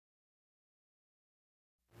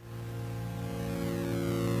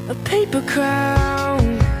a paper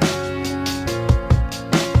crown,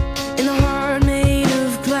 and a heart made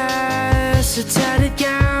of glass, a tattered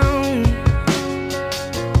gown,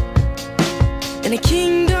 in a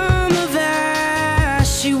kingdom of ash.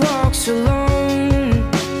 She walks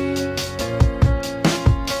alone.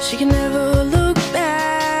 She can never look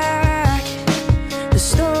back. The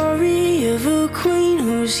story of a queen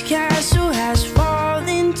whose castle has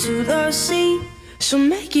fallen to the sea. She'll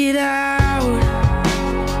make it out,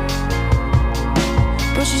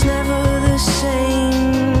 but she's never the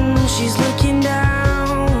same. She's looking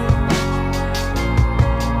down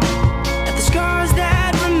at the scars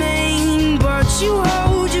that remain, but you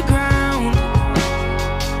hold your ground.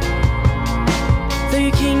 Though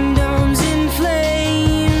your kingdom's in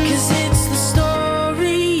flames, 'cause it's the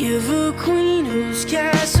story of a queen whose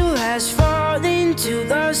castle has fallen to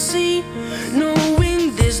the sea,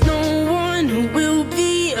 knowing there's no one who will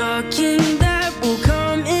be a king that will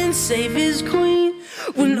come and save his queen.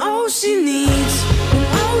 When all she needs, when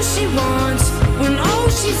all she wants, when all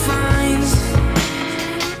she finds,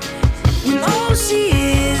 when all she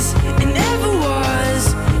is and ever was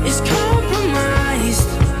is compromised.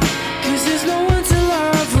 'Cause there's no one to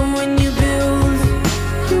love her when you build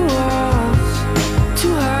your walls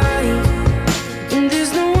too high, and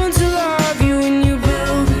there's no one to love you when you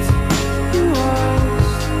build your walls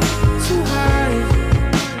too high.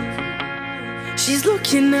 She's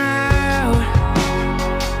looking out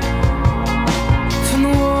from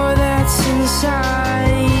the war that's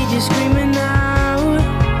inside. You're screaming out,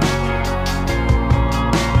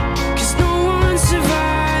 'cause no one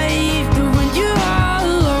survived. But when you're all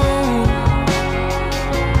alone,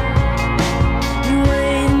 you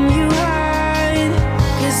wait and you hide.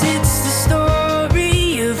 'Cause it's the story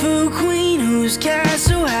of a queen whose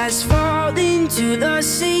castle has fallen to the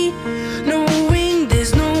sea, knowing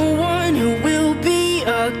there's no one who will be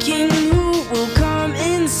a king who will come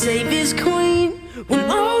and save his queen. When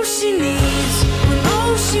all she needs, when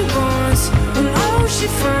all she wants, when all she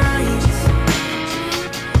finds,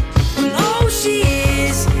 when all she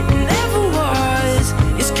is and ever was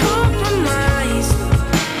is compromised.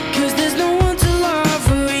 'Cause there's no one to love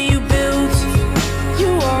her when you build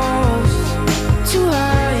your walls too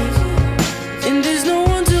high, and there's no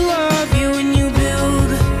one to love you when you build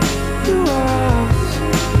your walls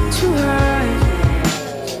too high.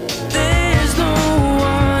 There's no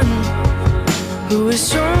one who is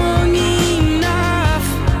strong enough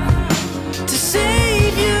to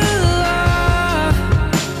save your love.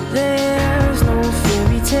 There's no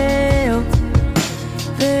fairy tale,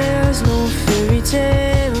 there's no fairy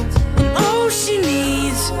tale. When all she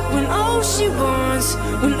needs, when all she wants,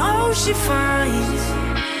 when all she finds,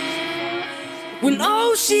 when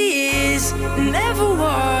all she is and ever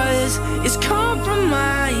was is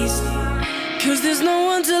compromised. 'Cause there's no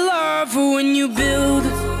one to love her when you build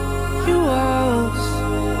your walls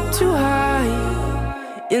too high,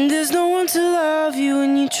 and there's no one to love you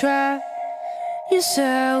when you trap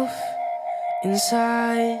yourself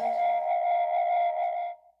inside.